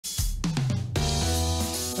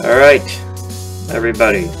Alright,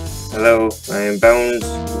 everybody. Hello, I am Bones.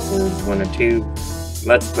 This is one of two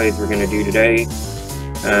Let's Plays we're going to do today.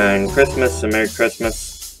 And Christmas, so Merry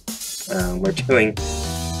Christmas. We're doing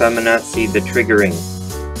Feminazi the Triggering.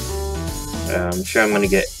 I'm sure I'm going to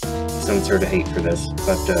get some sort of hate for this,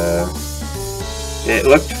 but it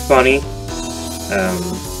looked funny.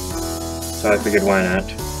 So I figured why not.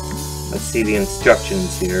 Let's see the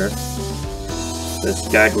instructions here. This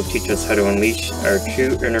guide will teach us how to unleash our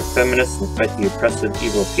true inner feminists and fight the oppressive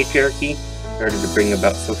evil patriarchy in order to bring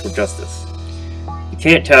about social justice. You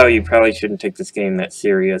can't tell, you probably shouldn't take this game that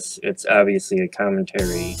serious. It's obviously a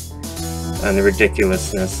commentary on the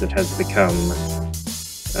ridiculousness that has become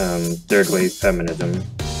third-wave feminism.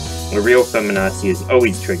 A real feminazi is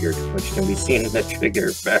always triggered, which can be seen in the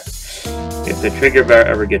trigger bar. If the trigger bar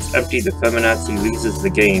ever gets empty, the feminazi loses the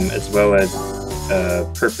game as well as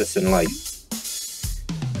purpose in life.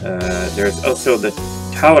 There's also the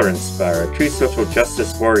tolerance bar. A true social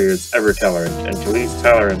justice warrior is ever tolerant, and to lose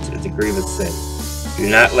tolerance is a grievous sin. Do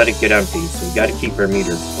not let it get empty, so we gotta keep our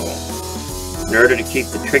meters full. In order to keep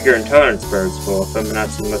the trigger and tolerance bars full, a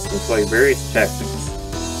feminazi must employ various tactics.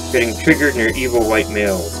 Getting triggered near evil white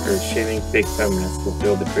males or shaming fake feminists will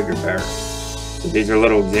fill the trigger bar. So these are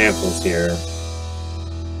little examples here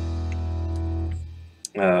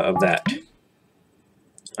of that.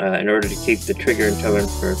 In order to keep the trigger and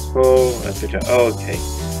tolerance bars full, okay.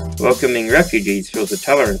 Welcoming refugees fills the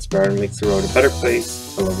tolerance bar and makes the world a better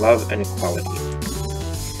place, full of love and equality.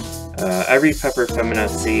 Every pepper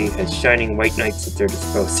feminazi has shining white knights at their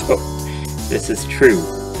disposal. This is true.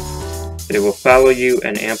 But it will follow you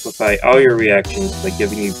and amplify all your reactions by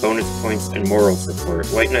giving you bonus points and moral support.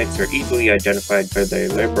 White knights are easily identified by their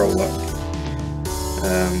liberal look.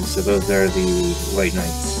 So those are the white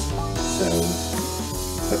knights.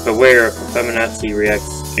 But beware, if a feminazi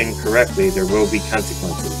reacts incorrectly, there will be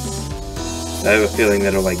consequences. I have a feeling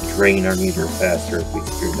that'll drain our meter faster if we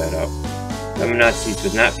screw that up. Feminazis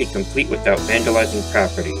would not be complete without vandalizing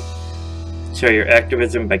property. Show your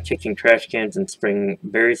activism by kicking trash cans and spraying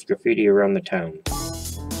various graffiti around the town.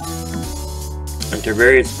 Enter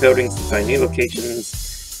various buildings to find new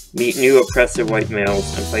locations, meet new oppressive white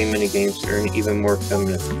males, and play minigames to earn even more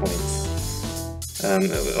feminist points.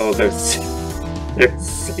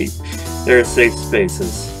 They're safe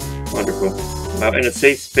spaces. Wonderful. In a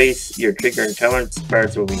safe space, your trigger and tolerance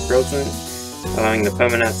bars will be frozen, allowing the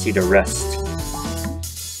feminazi to rest.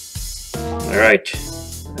 Alright.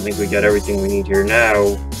 I think we got everything we need here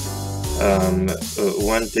now.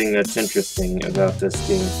 One thing that's interesting about this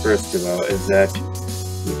game, first of all, is that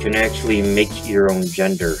you can actually make your own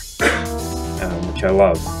gender, which I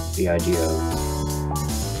love the idea of.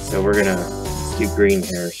 So we're gonna do green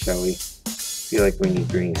hair, shall we? Feel like we need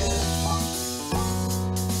green hair.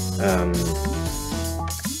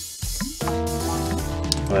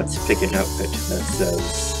 Let's pick an outfit that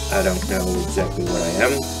says, I don't know exactly what I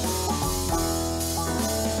am.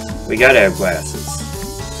 We gotta have glasses.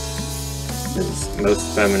 Because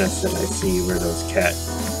most feminists that I see wear those cat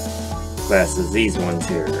glasses, these ones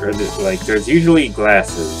here. Or there's usually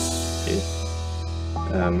glasses.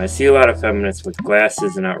 I see a lot of feminists with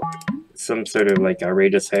glasses and some sort of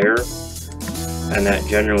outrageous hair. And that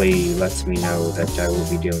generally lets me know that I will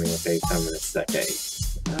be dealing with a feminist that day.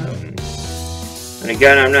 And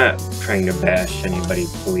again, I'm not trying to bash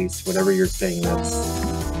anybody's beliefs, whatever your thing, that's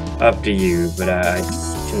up to you, but I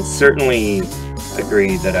can certainly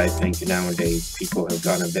agree that I think nowadays people have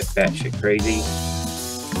gone a bit batshit crazy.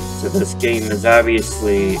 So this game is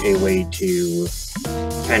obviously a way to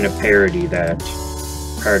kind of parody that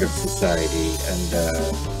part of society, and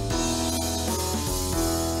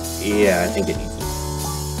yeah, I think it needs it.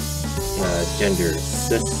 Gender,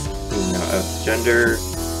 cis, gender,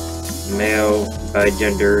 male,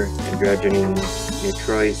 bigender, androgyny, your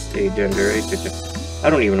choice, agender, I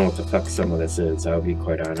don't even know what the fuck some of this is, I'll be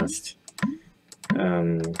quite honest.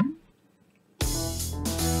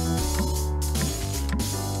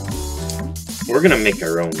 We're gonna make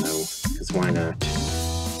our own though, because why not?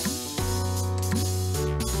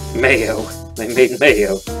 Mayo. They made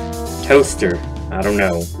mayo. Toaster. I don't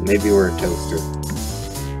know. Maybe we're a toaster.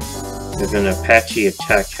 There's an Apache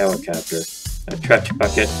attack helicopter. A trench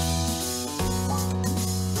bucket.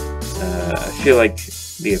 I feel like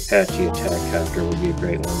the Apache attack copter would be a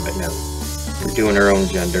great one, but no. We're doing our own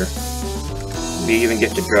gender. We even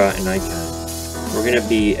get to draw an icon. We're gonna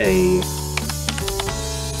be a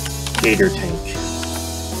Gator tank.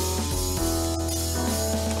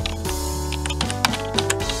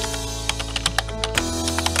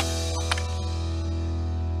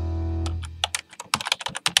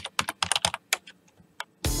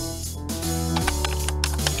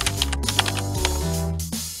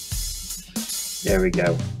 There we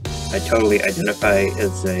go. I totally identify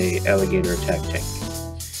as a alligator attack tank.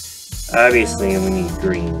 Obviously, we need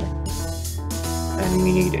green. And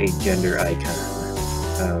we need a gender icon.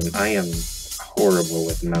 I am horrible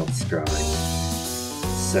with mouse drawing.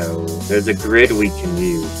 So, there's a grid we can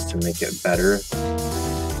use to make it better.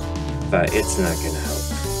 But it's not gonna help.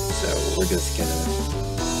 So, we're just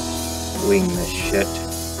gonna wing this shit.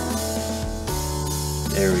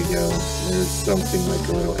 There we go. There's something like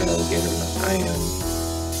a little alligator. I am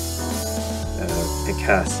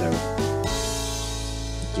Picasso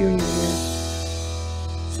Junior here.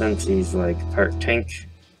 Since he's like part tank,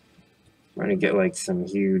 we're gonna get like some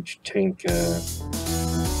huge tank. God,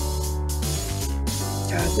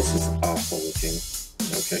 this is awful looking.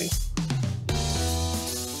 Okay.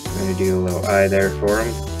 I'm gonna do a little eye there for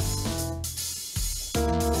him.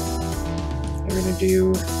 We're gonna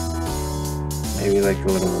do maybe like a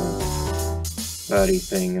little body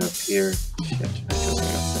thing up here. Shit, I totally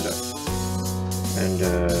messed it up. And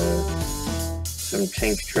some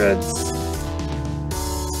tank treads.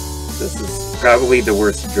 This is probably the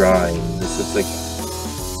worst drawing. This is like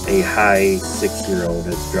a high 6-year-old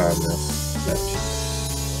has drawn this. But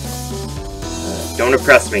don't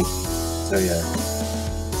oppress me. So yeah,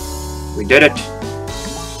 we did it.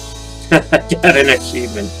 I got an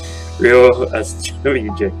achievement. Real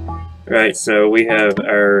SWJ. Right, so we have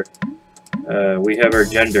our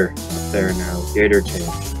gender up there now. Gator tank.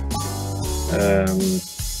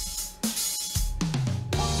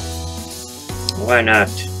 Why not?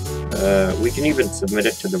 We can even submit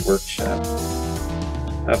it to the workshop.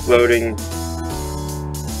 Uploading.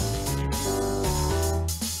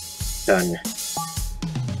 Done.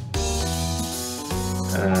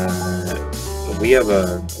 We have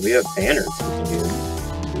banners we can do.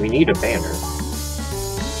 We need a banner.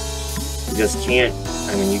 You just can't,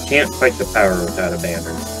 I mean, you can't fight the power without a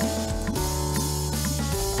banner.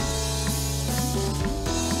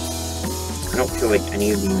 I don't feel like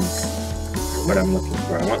any of these are what I'm looking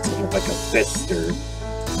for. I want something with like a fist or,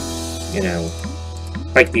 you know,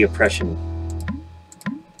 fight the oppression.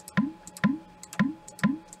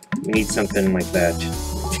 We need something like that.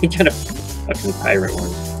 We got a fucking pirate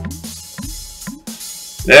one.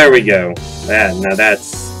 There we go. Now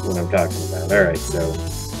that's what I'm talking about. Alright, so.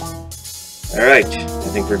 Alright, I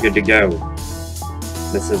think we're good to go.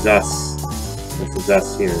 This is us. This is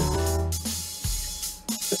us here. What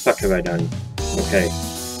the fuck have I done? Okay.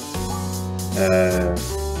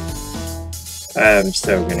 I'm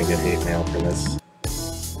so gonna get hate mail for this.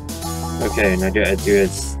 Okay, and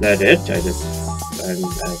is that it?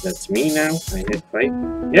 That's me now? I hit fight?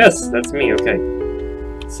 Yes, that's me, okay.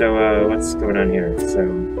 So, what's going on here? So,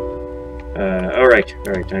 alright,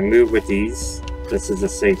 I move with these. This is a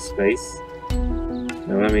safe space.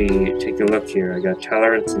 Now let me take a look here. I got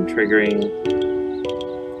tolerance and triggering.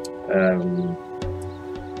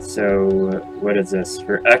 So, what is this?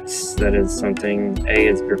 For X, that is something. A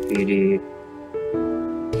is graffiti.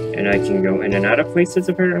 And I can go in and out of places,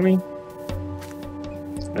 apparently.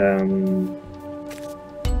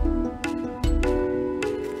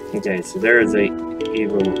 Okay, so there is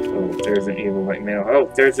there's an evil white male. Oh,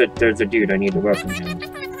 there's a dude. I need to welcome him.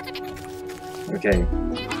 Okay.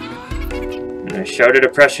 And I shouted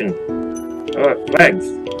oppression. Oh, flags.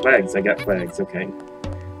 I got flags. Okay.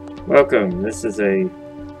 Welcome. This is a.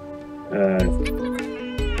 I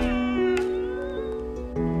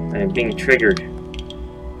am being triggered.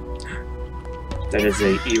 That is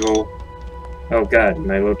a evil. Oh God,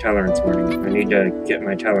 my low tolerance warning. I need to get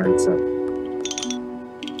my tolerance up.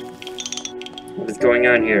 What is going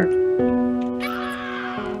on here?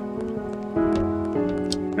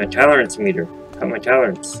 My tolerance meter. Cut my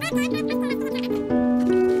tolerance. Come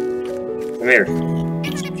here.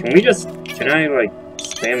 Can I, like,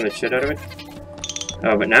 spam the shit out of it?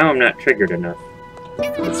 Oh, but now I'm not triggered enough.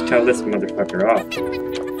 Let's tell this motherfucker off.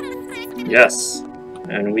 Yes.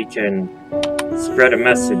 And we can spread a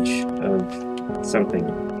message of something.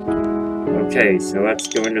 Okay, so let's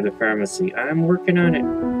go into the pharmacy. I'm working on it.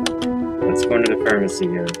 Let's go into the pharmacy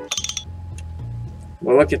here.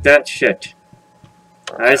 Well, look at that shit.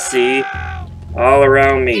 I see all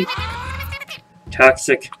around me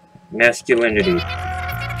toxic masculinity.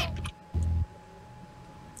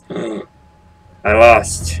 I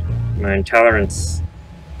lost my intolerance.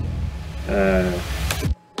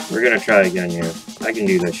 We're gonna try again here. I can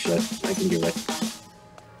do this shit. I can do it.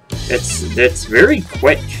 It's very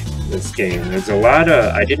quick, this game. There's a lot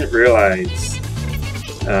of... I didn't realize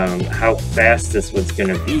how fast this was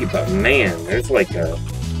gonna be, but man, there's like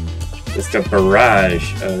just a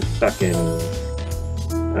barrage of fucking...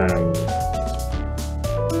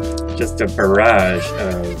 just a barrage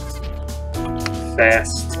of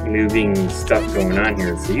fast-moving stuff going on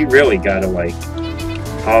here, so you really gotta, like,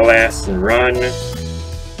 haul ass and run.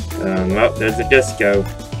 Oh, there's a disco.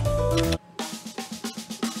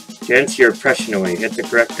 Dance your oppression away. Hit the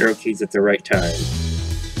correct arrow keys at the right time.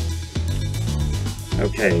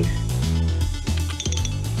 Okay.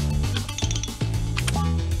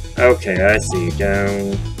 Okay, I see.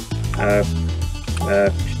 Down, up,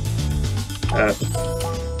 left, up.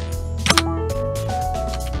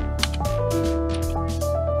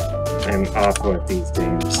 I'm awful at these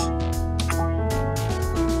games.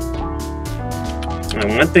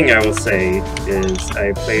 One thing I will say is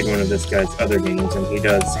I played one of this guy's other games, and he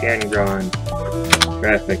does hand-drawn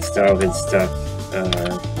graphics to all his stuff,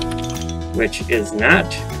 which is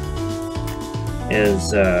not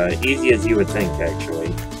as easy as you would think,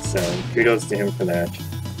 actually. So kudos to him for that.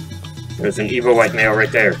 There's an evil white male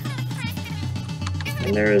right there.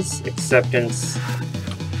 And there is acceptance.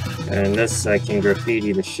 And this, I can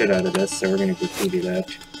graffiti the shit out of this, so we're gonna graffiti that.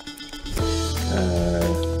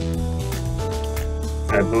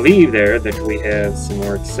 I believe there that we have some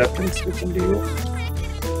more acceptance we can do.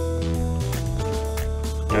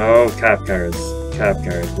 Oh, cop cars. Cop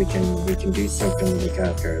cars. We can do something with the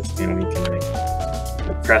cop cars. Can we? Can I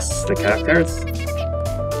press the cop cars?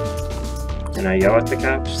 Can I yell at the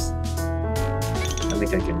cops? I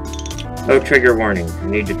think I can. Oh, trigger warning. I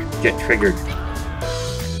need to get triggered.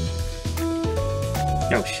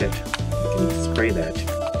 Oh shit. I can spray that.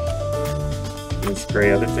 Can you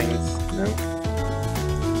spray other things? No?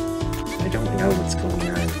 I don't know what's going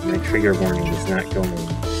on. My trigger warning is not going.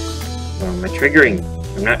 Well, my triggering.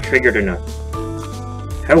 I'm not triggered enough.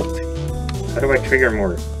 Help! How do I trigger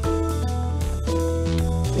more?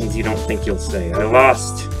 Things you don't think you'll say. I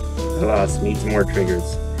lost. Needs more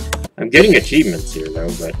triggers. I'm getting achievements here,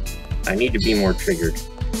 though, but I need to be more triggered.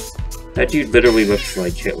 That dude literally looks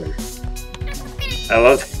like Hitler. I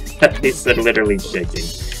love that he said literally shaking.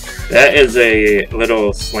 That is a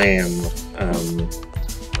little slam.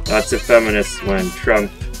 Lots of feminists when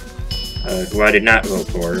Trump, who I did not vote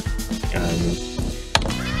for,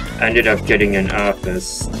 ended up getting in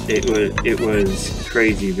office. It was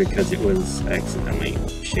crazy because it was accidentally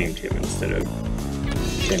shamed him instead of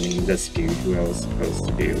shaming this dude who I was supposed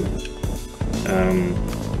to do.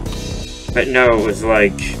 But no, it was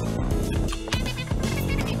like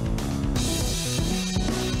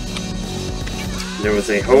there was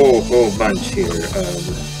a whole bunch here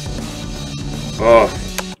of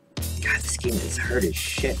This game is hard as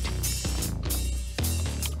shit.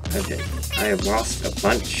 Okay, I have lost a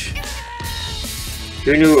bunch.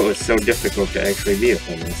 Who knew it was so difficult to actually be a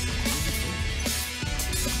feminist?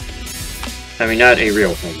 I mean, not a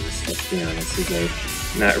real feminist, let's be honest. These are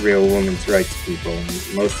not real women's rights people.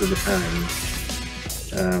 Most of the time,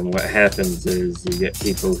 what happens is you get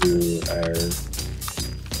people who are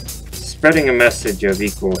spreading a message of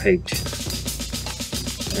equal hate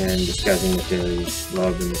and disguising it as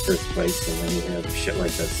love in the first place, and then you have shit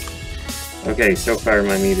like this. Okay, so far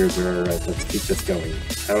my meters are alright. Let's keep this going.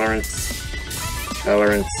 Tolerance.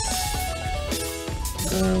 Tolerance.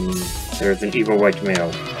 There's an evil white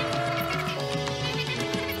male.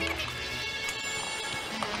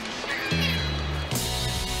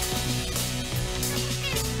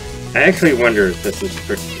 I actually wonder if this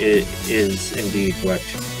is indeed what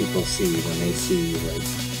people see when they see, like,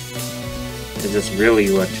 is this really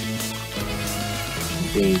what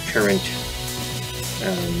the current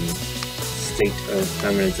state of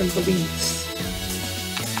feminism believes?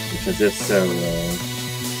 Because if so,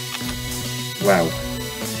 wow.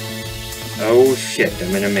 Oh shit,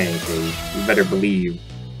 I'm in a man cave. You better believe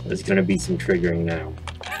there's gonna be some triggering now.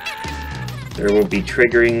 There will be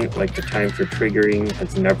triggering like the time for triggering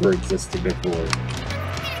has never existed before.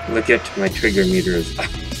 Look at my trigger meters.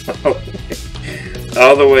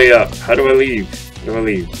 All the way up. How do I leave? How do I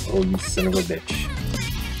leave? Oh, you son of a bitch.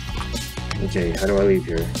 Okay, how do I leave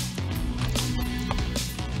here?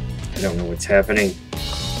 I don't know what's happening.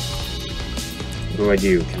 What do I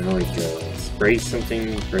do? Can I, like, spray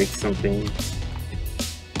something? Break something?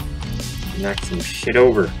 Knock some shit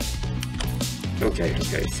over. Okay,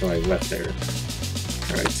 so I left there.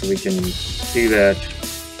 Alright, so we can do that.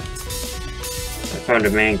 I found a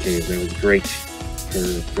man cave that was great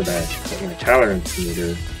for that, but my tolerance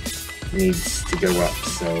meter needs to go up,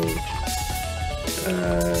 so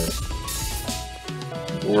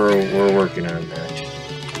we're working on that.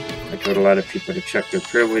 I told a lot of people to check their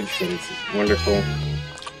privilege, that is wonderful.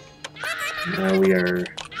 Now we are...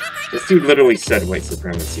 This dude literally said white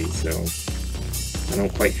supremacy, so I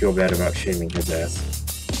don't quite feel bad about shaming his ass.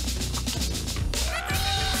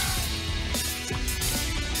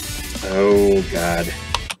 Oh god.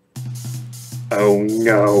 Oh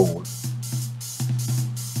no.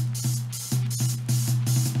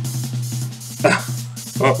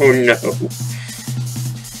 Oh no.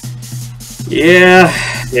 Yeah.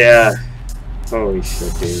 Holy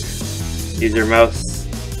shit, dude. Use your mouse.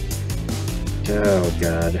 Oh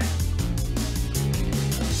god.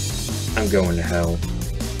 I'm going to hell.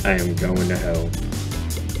 I am going to hell.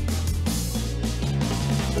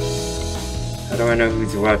 How do I know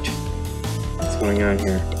who's what? What's going on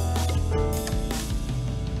here?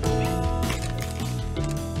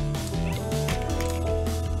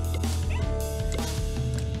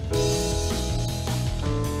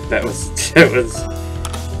 That was...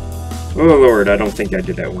 Oh lord, I don't think I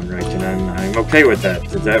did that one right, and I'm okay with that,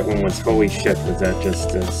 because that one was, holy shit, was that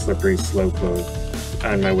just a slippery slope of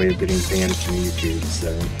on my way of getting banned from YouTube, so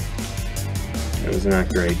it was not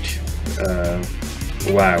great.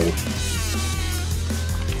 Wow.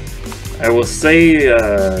 I will say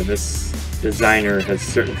this designer has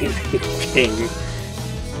certainly made a game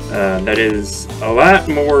that is a lot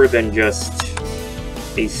more than just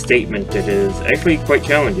a statement. It is actually quite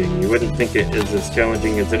challenging. You wouldn't think it is as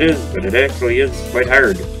challenging as it is, but it actually is quite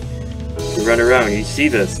hard to run around. You see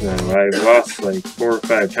this now. I've lost like 4 or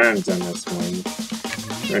 5 times on this one.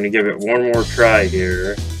 I'm going to give it one more try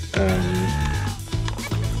here.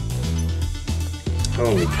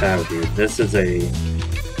 Holy cow, dude. This is a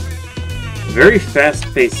very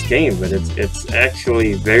fast-paced game, but it's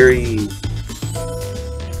actually very...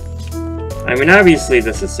 I mean, obviously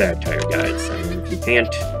this is satire, guys. I mean, if you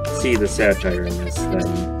can't see the satire in this,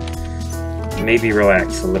 then maybe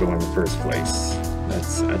relax a little in the first place.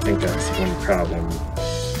 I think that's one problem,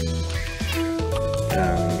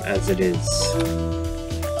 as it is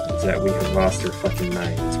that we have lost our fucking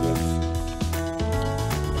minds with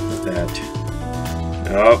that.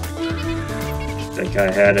 Oh, that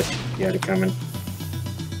guy had it. He had it coming.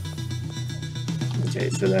 Okay,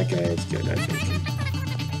 so that guy is good, I think.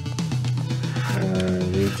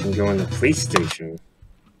 We can go in the police station.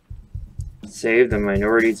 Save the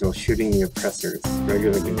minorities while shooting the oppressors.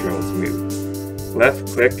 Regular controls. Move. Left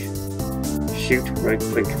click. Shoot. Right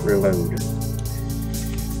click. Reload.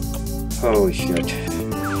 Holy shit.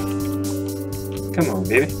 Come on,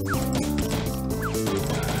 baby.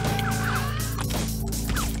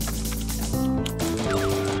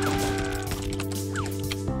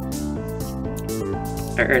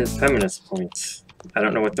 I earned feminist points. I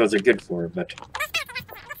don't know what those are good for, but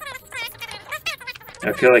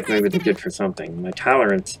I feel like maybe they're good for something. My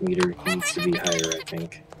tolerance meter needs to be higher, I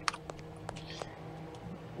think.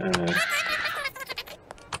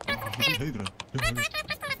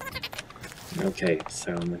 Okay,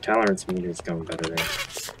 so my tolerance meter is going better there.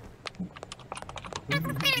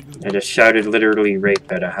 I just shouted literally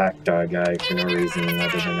rape at a hot dog guy for no reason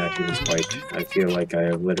other than that he was white. I feel like I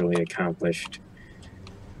have literally accomplished...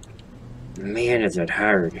 Man, is it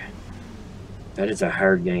hard. That is a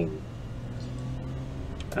hard game.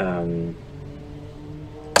 So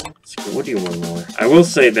what do you want more? I will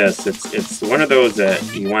say this, it's one of those that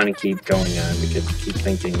you want to keep going on because you keep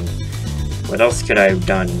thinking, what else could I have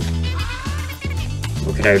done?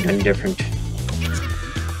 What could I have done different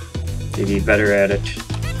to be better at it?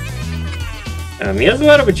 He has a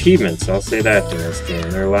lot of achievements, I'll say that to this game.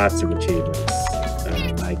 There are lots of achievements.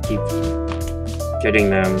 I keep getting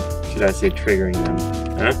them, should I say triggering them,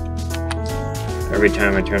 huh? Every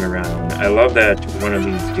time I turn around. I love that one of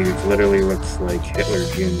these dudes literally looks like Hitler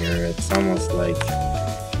Jr. It's almost like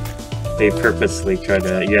they purposely try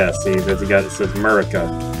to... Yeah, see, there's a guy that says America.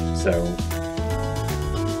 So,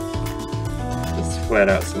 just flat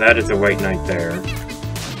out. So that is a white knight there.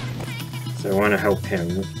 So I want to help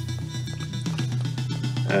him.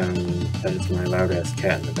 That is my loud-ass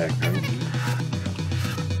cat in the background.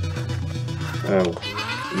 Oh,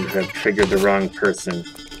 you have triggered the wrong person.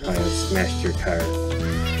 I have smashed your car.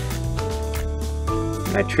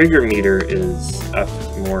 My trigger meter is up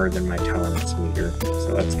more than my tolerance meter.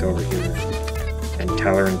 So let's go over here and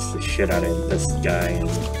tolerance the shit out of this guy and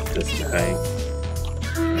this guy.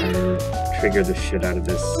 And trigger the shit out of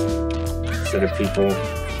this set of people.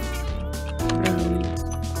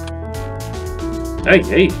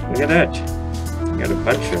 Hey, look at that. We got a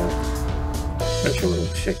bunch of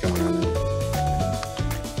little shit going on there.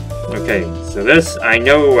 Okay, so this, I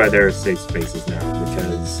know why there are safe spaces now,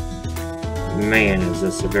 because, man, is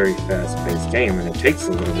this a very fast-paced game, and it takes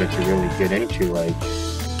a little bit to really get into, like,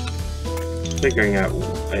 figuring out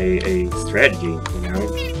a strategy, you know,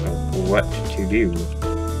 of what to do.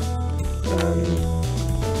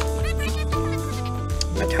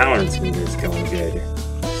 My tolerance meter is going good.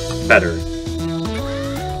 Better.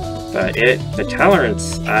 But the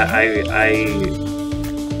tolerance,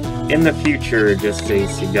 in the future, just a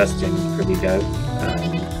suggestion for the dev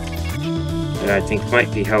that I think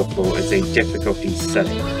might be helpful is a difficulty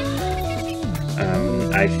setting.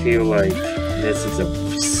 I feel like this is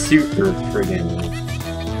a super friggin'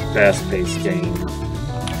 fast-paced game,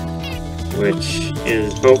 which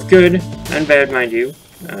is both good and bad, mind you.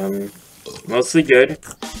 Mostly good.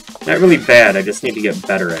 Not really bad, I just need to get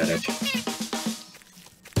better at it.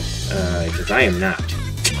 Because I am not.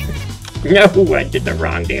 No, I did the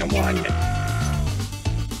wrong damn one.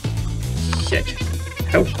 Shit.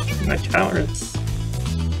 Oh, my tolerance.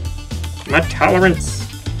 My tolerance.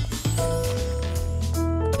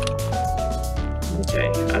 Okay,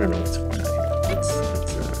 I don't know what's going on here. It's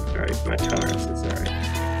alright, my tolerance is alright.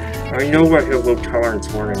 I know I have low tolerance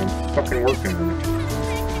warning, I'm fucking working on it.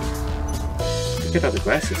 Look at how the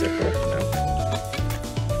glasses are broken now.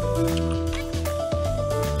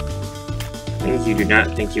 Things you do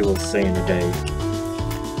not think you will say in a day.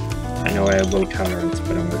 I know I have low tolerance,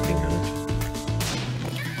 but I'm working on it.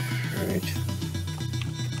 Alright.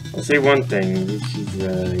 I'll say one thing, you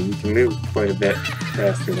can move quite a bit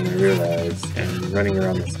faster than I realized, and running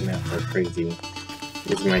around this map like crazy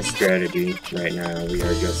is my strategy right now.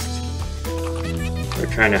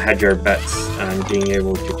 We're trying to hedge our bets on being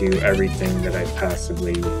able to do everything that I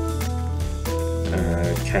possibly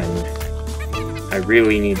can. I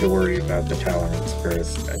really need to worry about the tolerance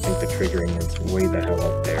first. I think the triggering is way the hell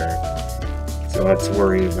up there. So let's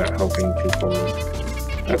worry about helping people.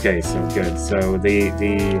 Okay, so good. So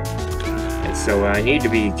so I need to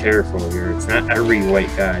be careful here. It's not every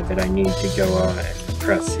white guy that I need to go out and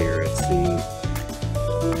press here. It's the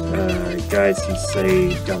guys who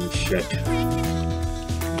say dumb shit.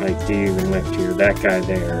 Like, do you even lift here? That guy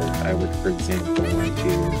there, I would, for example, want to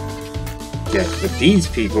get. But these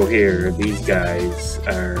people here, these guys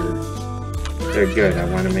they're good. I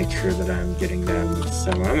want to make sure that I'm getting them.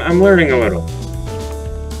 So I'm learning a little.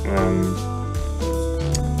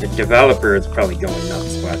 The developer is probably going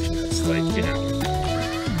nuts watching this. Like, you know,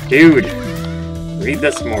 dude, read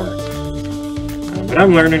this more. But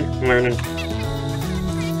I'm learning.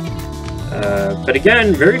 But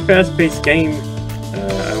again, very fast-paced game.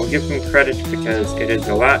 I will give them credit because it is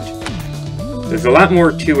a lot. There's a lot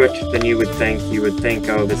more to it than you would think. You would think,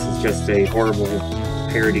 oh, this is just a horrible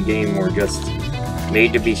parody game or just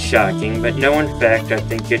made to be shocking. But no, in fact, I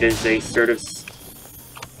think it is a sort of...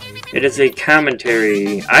 It is a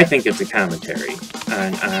commentary. I think it's a commentary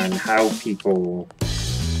on how people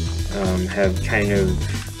have kind of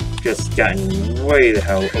just gotten way the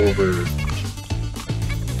hell over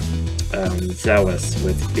zealous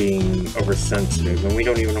with being oversensitive, and we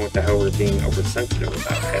don't even know what the hell we're being oversensitive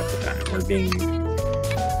about half the time.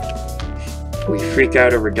 We freak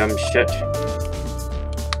out over dumb shit.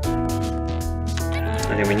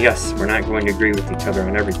 And I mean, yes, we're not going to agree with each other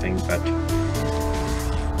on everything, but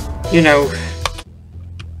you know,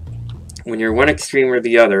 when you're one extreme or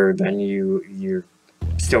the other, then you're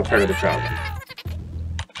still part of the problem.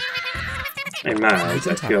 In my eyes,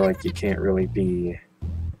 I feel like you can't really be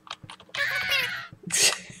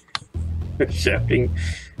shouting,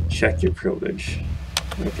 check your privilege.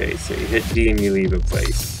 Okay, so you hit D and you leave a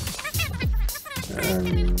place.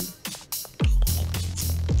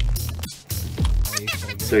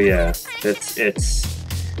 So yeah, it's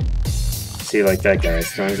see, like that guy,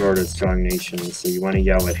 strong order, strong nation, so you want to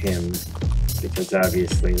yell at him, because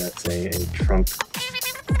obviously that's a Trump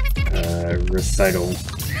recital.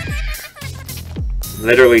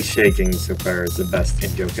 Literally shaking so far is the best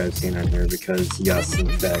in-joke I've seen on here, because yes, in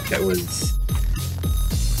fact, that was,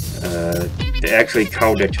 they actually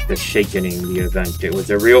called it the Shakening, the event. It was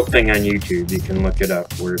a real thing on YouTube, you can look it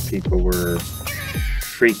up, where people were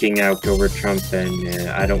freaking out over Trump, and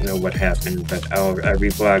I don't know what happened, but every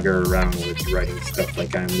vlogger around was writing stuff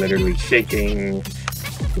like, I'm literally shaking,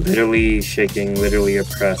 literally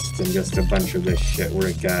oppressed, and just a bunch of this shit where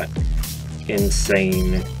it got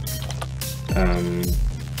insane.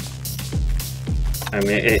 I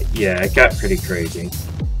mean, it got pretty crazy.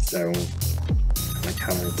 So, my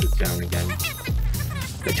tolerance is down again.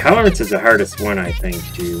 The tolerance is the hardest one, I think,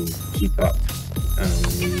 to keep up.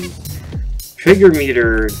 The trigger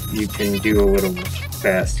meter you can do a little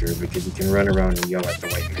faster, because you can run around and yell at the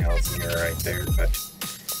white males and you're right there, but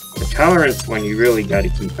the tolerance one, you really got to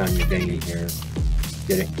keep on your game here.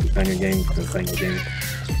 Keep on your game, keep playing your game.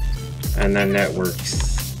 And then that works.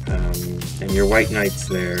 And your white knights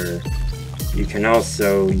there, you can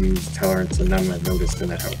also use tolerance on them, I've noticed, and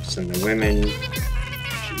that helps. And the women,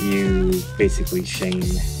 you basically shame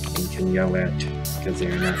and can yell at because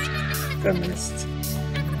they're not feminist,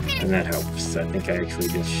 and that helps. I think I actually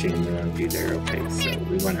just shamed the wrong dude there. Okay, so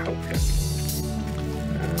we want to help him.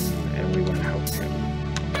 and we want to help him.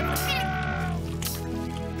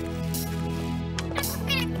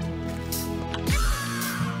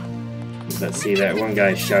 Let's see, that one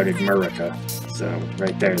guy shouted Murica. So,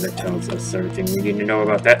 right there, that tells us everything we need to know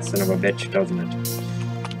about that son of a bitch, doesn't it?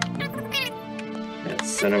 That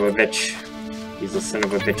son of a bitch. He's a son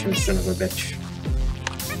of a bitch and a son of a bitch.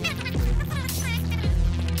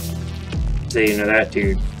 So, you know, that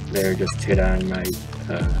dude there just hit on my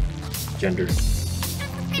gender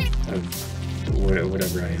of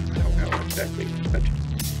whatever I am. I don't know exactly, but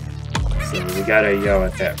so we gotta yell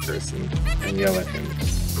at that person and yell at him.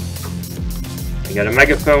 I got a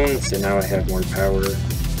megaphone, so now I have more power.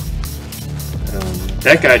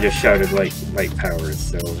 That guy just shouted light powers,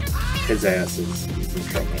 so his ass is in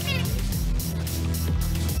trouble.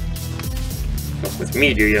 Fuck with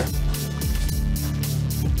me, do ya?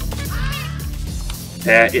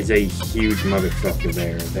 That is a huge motherfucker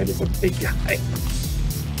there. That is a big guy.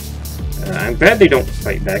 I'm glad they don't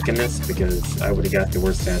fight back in this, because I would have got the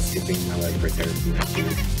worst ass kicking in my life right there from that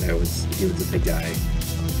dude. He was a big guy.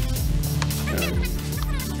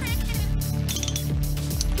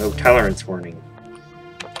 Low tolerance warning.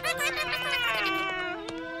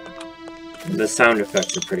 The sound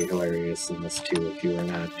effects are pretty hilarious in this too. If you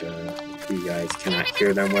guys cannot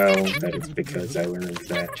hear them well, that is because I learned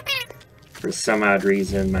that for some odd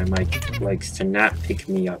reason my mic likes to not pick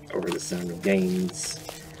me up over the sound of games.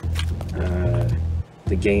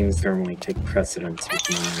 The games normally take precedence with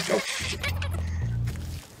me. Oh shit.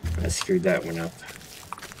 I screwed that one up.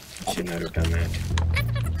 Should not have done that.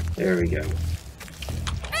 There we go.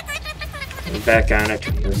 We're back on it.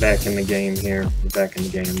 We're back in the game here. We're back in the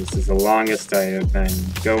game. This is the longest I have been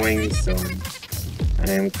going, so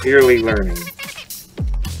I am clearly learning.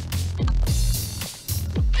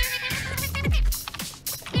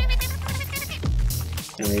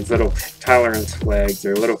 And these little tolerance flags,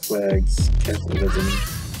 they're little flags, capitalism,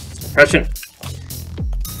 oppression.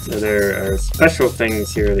 So there are special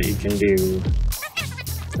things here that you can do.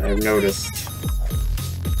 I've noticed.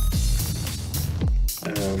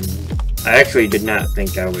 I actually did not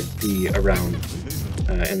think I would be around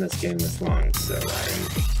in this game this long, so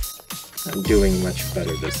I'm doing much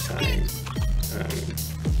better this time.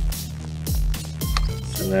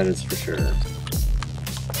 So that is for sure.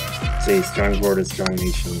 See, strong borders, strong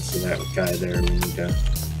nations, so that guy there,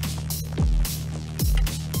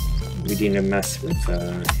 we need to mess with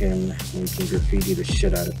him. We can graffiti the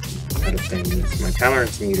shit out of things. My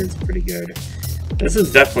tolerance meter is pretty good. This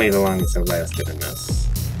is definitely the longest I've lasted in this.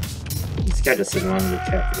 This guy just said along with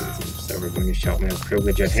capitalism, so we're going to shout male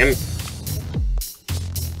privilege at him.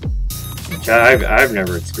 Which I've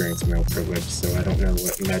never experienced male privilege, so I don't know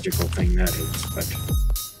what magical thing that is, but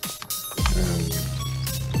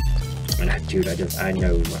dude, I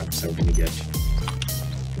know I'm so gonna get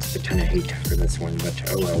just a ton of hate for this one, but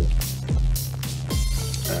oh well.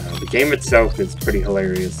 The game itself is pretty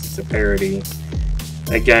hilarious. It's a parody.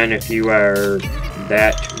 Again, if you are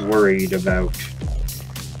that worried about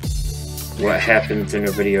what happens in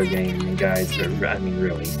a video game, and guys, I mean,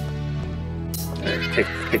 really, pick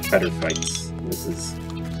better fights.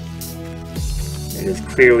 It is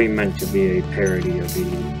clearly meant to be a parody of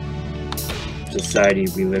the society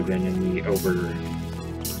we live in and the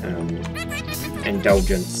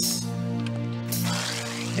indulgence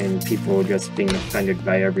and people just being offended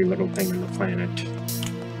by every little thing on the planet.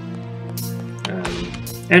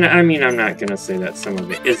 And I mean, I'm not gonna say that some of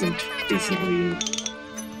it isn't decently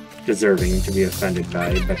deserving to be offended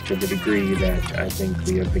by, but to the degree that I think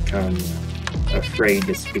we have become afraid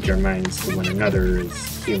to speak our minds to one another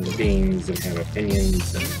as human beings and have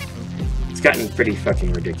opinions, and it's gotten pretty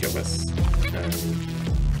fucking ridiculous.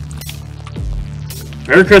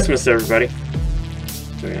 Merry Christmas, everybody.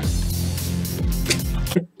 So yeah.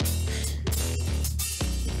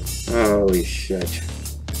 Holy shit.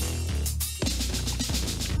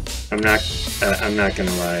 I'm not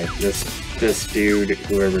gonna lie. This dude,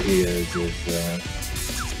 whoever he is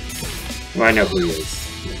well, I know who he is.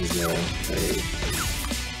 This is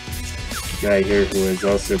a guy here who has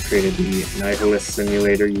also created the Nihilist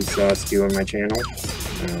simulator you saw us do on my channel.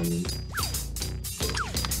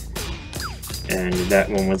 And that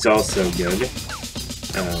one was also good.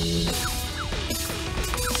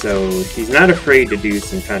 So he's not afraid to do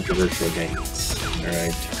some controversial games.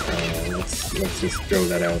 Alright, let's just throw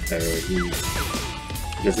that out there. He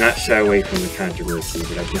does not shy away from the controversy,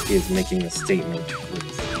 but I think he is making a statement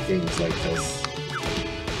with games like this.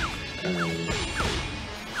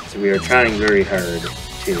 So we are trying very hard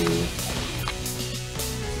to...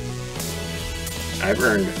 I've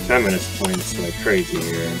earned feminist points like crazy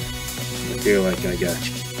here. I feel like I got...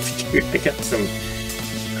 Dude, I got some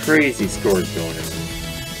crazy scores going on.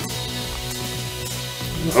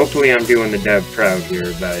 Hopefully I'm doing the dev proud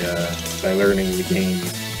here by learning the game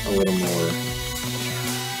a little more.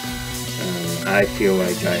 I feel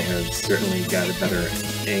like I have certainly got a better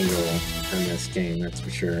angle on this game, that's for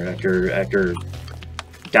sure. After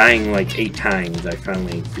dying like 8 times, I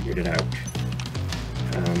finally figured it out.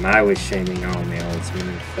 I was shaming all males, when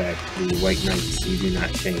in fact the White Knights you do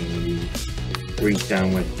not shame. You reach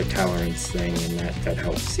down with the tolerance thing, and that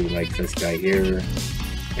helps. See, like this guy here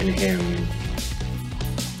and him.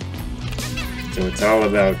 So it's all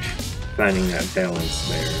about finding that balance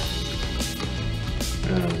there.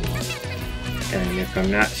 And if I'm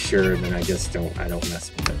not sure, then I just don't mess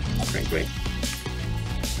with it, frankly.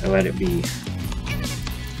 I let it be.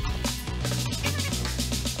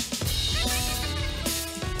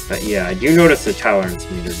 But yeah, I do notice the tolerance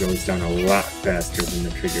meter goes down a lot faster than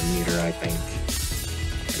the trigger meter, I think.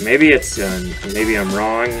 Maybe it's, maybe I'm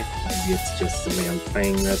wrong. Maybe it's just the way I'm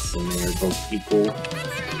playing this and they are both equal.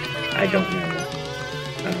 I don't know.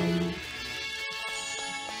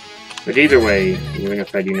 But either way, even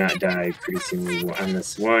if I do not die, pretty soon we will end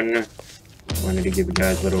this one. I wanted to give you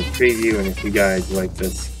guys a little preview, and if you guys like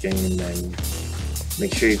this game, then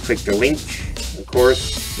make sure you click the link. Of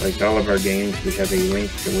course, like all of our games, we have a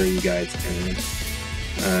link to where you guys can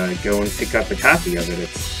go and pick up a copy of it.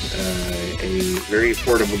 It's a very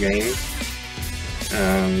affordable game.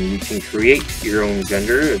 You can create your own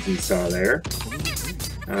gender, as you saw there.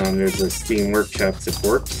 There's a Steam Workshop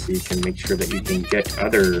support, so you can make sure that you can get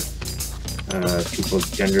other people's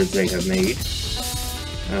genders they have made.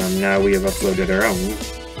 Now we have uploaded our own.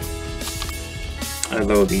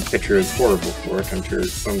 Although the picture is horrible for it, I'm sure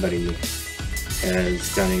somebody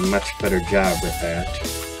has done a much better job with that.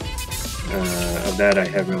 Of that I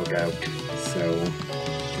have no doubt. So,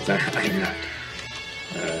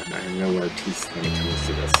 I'm no artiste when it comes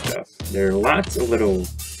to this stuff. There are lots of little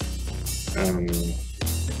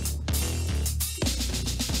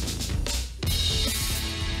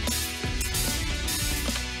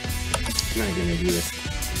I'm not gonna do this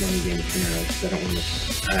game for now because I don't want to.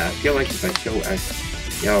 I feel like if I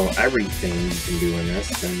show everything you can do in this,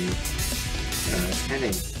 then it's kind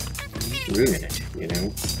of ruining it, you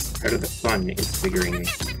know? Part of the fun is figuring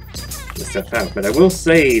this stuff out. But I will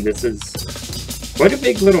say this is quite a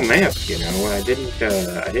big little map, you know? I didn't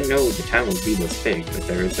know the town would be this big, but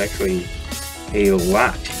there is actually a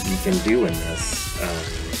lot you can do in this.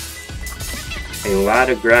 A lot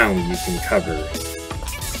of ground you can cover.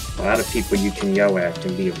 A lot of people you can yell at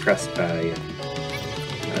and be oppressed by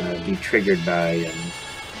and be triggered by and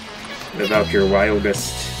live out your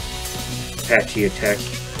wildest patchy attack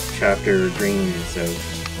chapter dreams of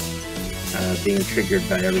being triggered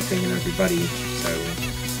by everything and everybody. So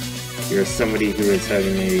if you're somebody who is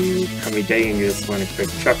having a crummy day and you just want a quick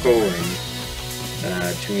chuckle,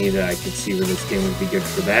 and to me that I could see where this game would be good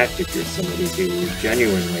for that. If you're somebody who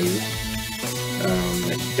genuinely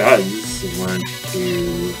does want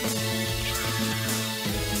to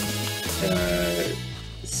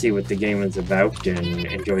see what the game is about and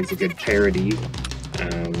enjoys a good parody,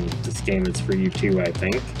 this game is for you too, I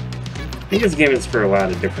think. I think this game is for a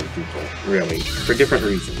lot of different people, really, for different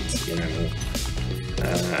reasons, you know.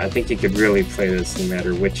 I think you could really play this no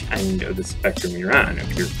matter which end of the spectrum you're on.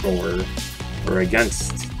 If you're for or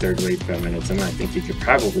against third-wave feminism, I think you could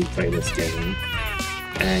probably play this game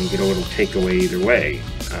and get a little takeaway either way.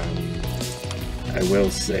 I will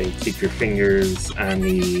say keep your fingers on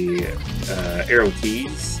the arrow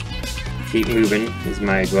keys. Keep moving is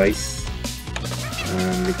my advice.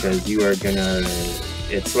 Because you are gonna...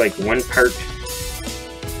 It's like one part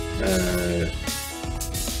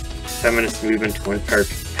feminist movement, one part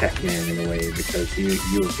Pac-Man in a way, because you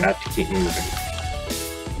have got to keep moving.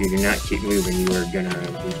 If you do not keep moving, you are gonna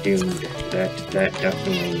be doomed. That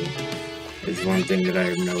definitely is one thing that I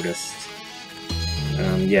have noticed.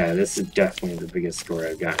 Yeah, this is definitely the biggest score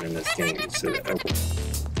I've gotten in this game, so that,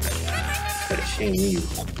 gotta shame you.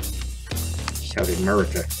 Shouted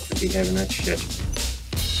America, I'd be having that shit.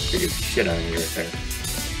 Figured the shit out of me right there.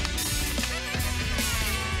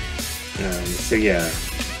 So yeah,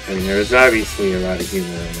 I mean, there's obviously a lot of humor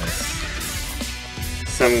in this.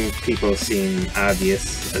 Some people seem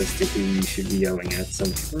obvious as to who you should be yelling at,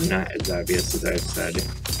 some people are not as obvious as I've said.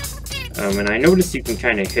 And I noticed you can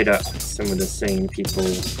kind of hit up some of the same people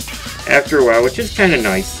after a while, which is kind of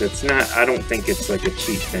nice. It's not, I don't think it's like a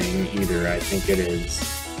cheat thing either. I think it is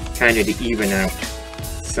kind of to even out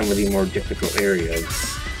some of the more difficult areas.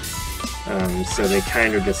 So they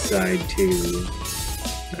kind of decide to,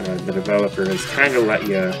 the developer has kind of let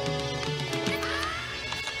you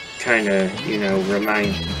kind of, you know,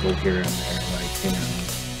 remind people here and there, like, you know,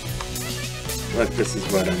 look, this is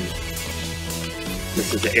what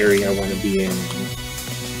this is the area I want to be in.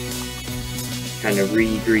 Kind of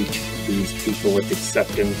re-greet these people with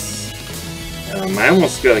acceptance. I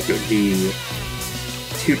almost feel like it would be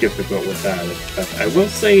too difficult without it, but I will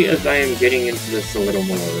say as I am getting into this a little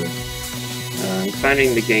more, I'm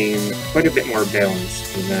finding the game quite a bit more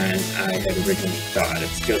balanced than I had originally thought.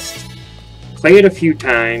 It's just play it a few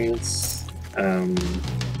times,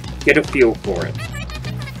 get a feel for it,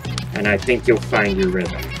 and I think you'll find your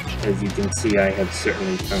rhythm. As you can see, I have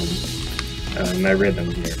certainly found my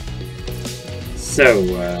rhythm here. So,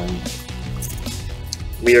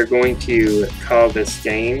 we are going to call this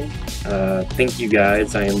game. Thank you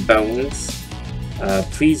guys, I am Bones.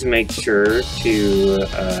 Please make sure to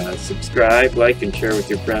subscribe, like, and share with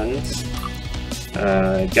your friends.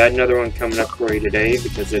 Got another one coming up for you today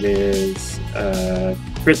because it is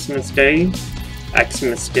Christmas Day,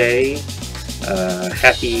 Xmas Day,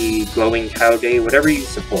 Happy Glowing Cow Day, whatever you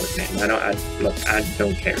support, man. Look, I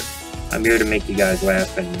don't care. I'm here to make you guys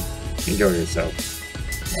laugh and enjoy yourself.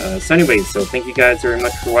 So anyways, thank you guys very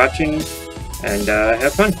much for watching, and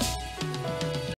have fun.